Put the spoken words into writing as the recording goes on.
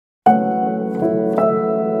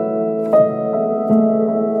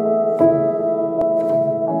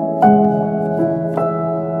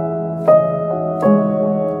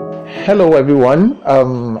Hello everyone,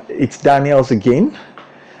 it's Daniels again.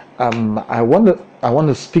 I want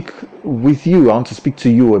to speak with you. I want to speak to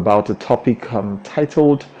you about a topic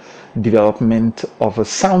titled development of a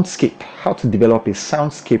soundscape. How to develop a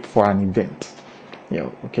soundscape for an event.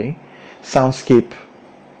 Okay. Soundscape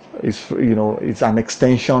is it's an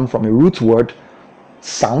extension from a root word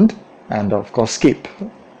sound and of course scape.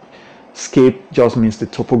 Scape just means the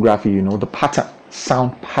topography, the pattern,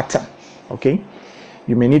 sound pattern. Okay.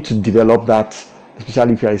 You may need to develop that,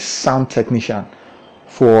 especially if you're a sound technician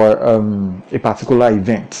for a particular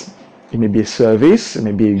event. It may be a service, it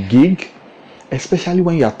may be a gig, especially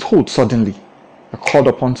when you are told suddenly, you're called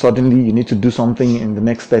upon suddenly, you need to do something in the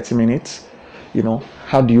next 30 minutes.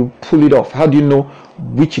 How do you pull it off? How do you know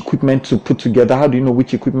which equipment to put together? How do you know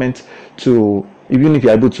which equipment to, even if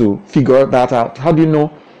you're able to figure that out, how do you know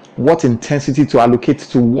what intensity to allocate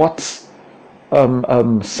to what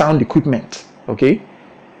sound equipment? Okay,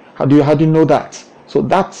 how do you know that? So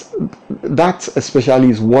that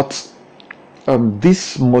especially is what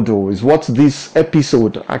this model is, what this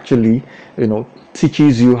episode actually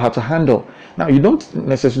teaches you how to handle. Now, you don't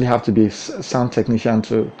necessarily have to be a sound technician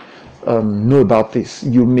to know about this.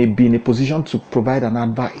 You may be in a position to provide an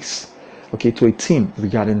advice, okay, to a team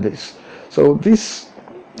regarding this. So this,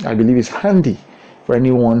 I believe, is handy for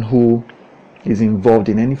anyone who is involved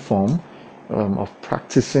in any form of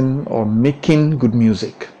practicing or making good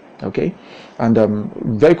music. Okay, and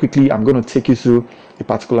very quickly I'm going to take you through a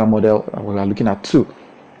particular model. We are looking at two.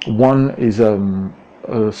 One is a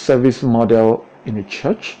service model in a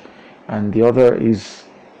church, and the other is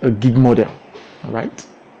a gig model, right?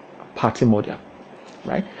 A party model,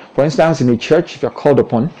 right? For instance, in a church, if you're called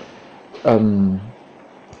upon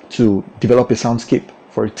to develop a soundscape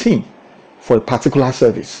for a team for a particular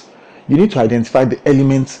service, you need to identify the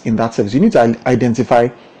elements in that service. You need to identify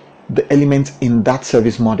the elements in that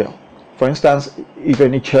service model. For instance, if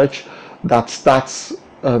any church that starts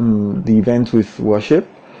the event with worship,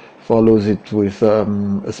 follows it with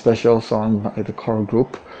a special song by the choral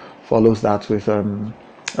group, follows that with the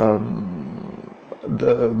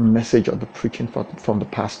message or the preaching from the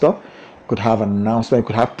pastor, could have an announcement,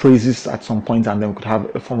 could have praises at some point, and then could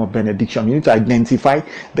have a form of benediction. You need to identify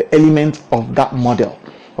the element of that model.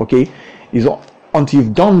 Okay, until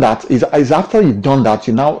you've done that, is after you've done that,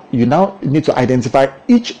 you now need to identify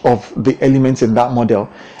each of the elements in that model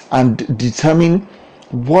and determine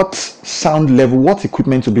what sound level, what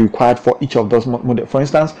equipment will be required for each of those models. For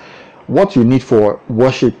instance, what you need for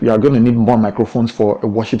worship, you are going to need more microphones for a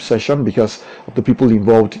worship session because of the people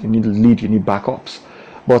involved. You need a lead, you need backups.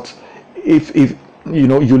 But if you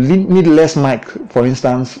need less mic, for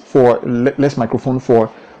instance, for less microphone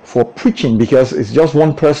for preaching, because it's just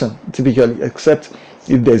one person typically, except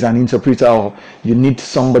if there's an interpreter or you need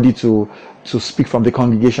somebody to speak from the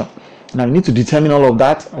congregation. Now you need to determine all of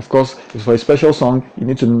that. Of course, if for a special song, you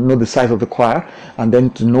need to know the size of the choir, and then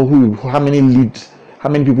to know how many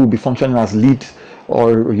people will be functioning as lead,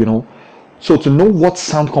 or so to know what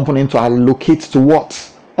sound component to allocate to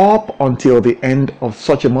what up until the end of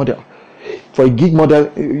such a model. For a gig model,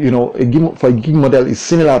 for a gig model is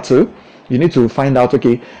similar to, you need to find out,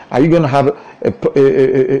 okay, are you going to have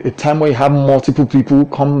a time where you have multiple people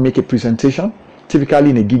come make a presentation?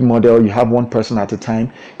 Typically in a gig model, you have one person at a time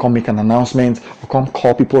come make an announcement, or come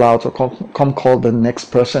call people out, or come call the next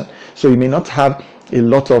person. So you may not have a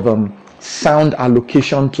lot of sound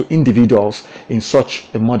allocation to individuals in such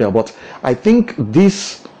a model. But I think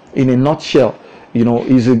this, in a nutshell,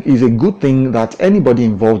 is a good thing that anybody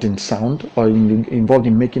involved in sound or involved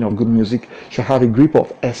in making of good music should have a grip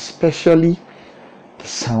of, especially the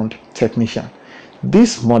sound technician.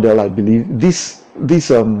 This model, I believe, this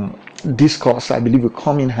discourse, I believe, will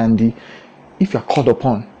come in handy if you're called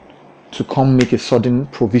upon to come make a sudden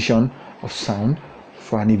provision of sound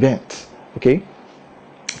for an event. Okay,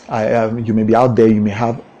 you may be out there, you may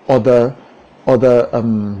have other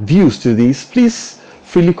views to this. Please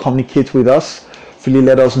freely communicate with us. Freely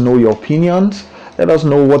let us know your opinions. Let us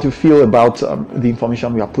know what you feel about the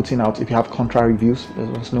information we are putting out. If you have contrary views,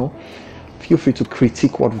 let us know. Feel free to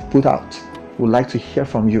critique what we've put out. We'd like to hear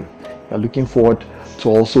from you. We are looking forward to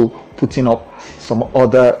also putting up some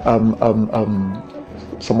other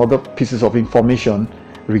pieces of information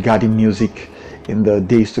regarding music in the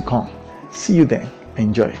days to come. See you then.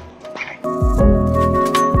 Enjoy.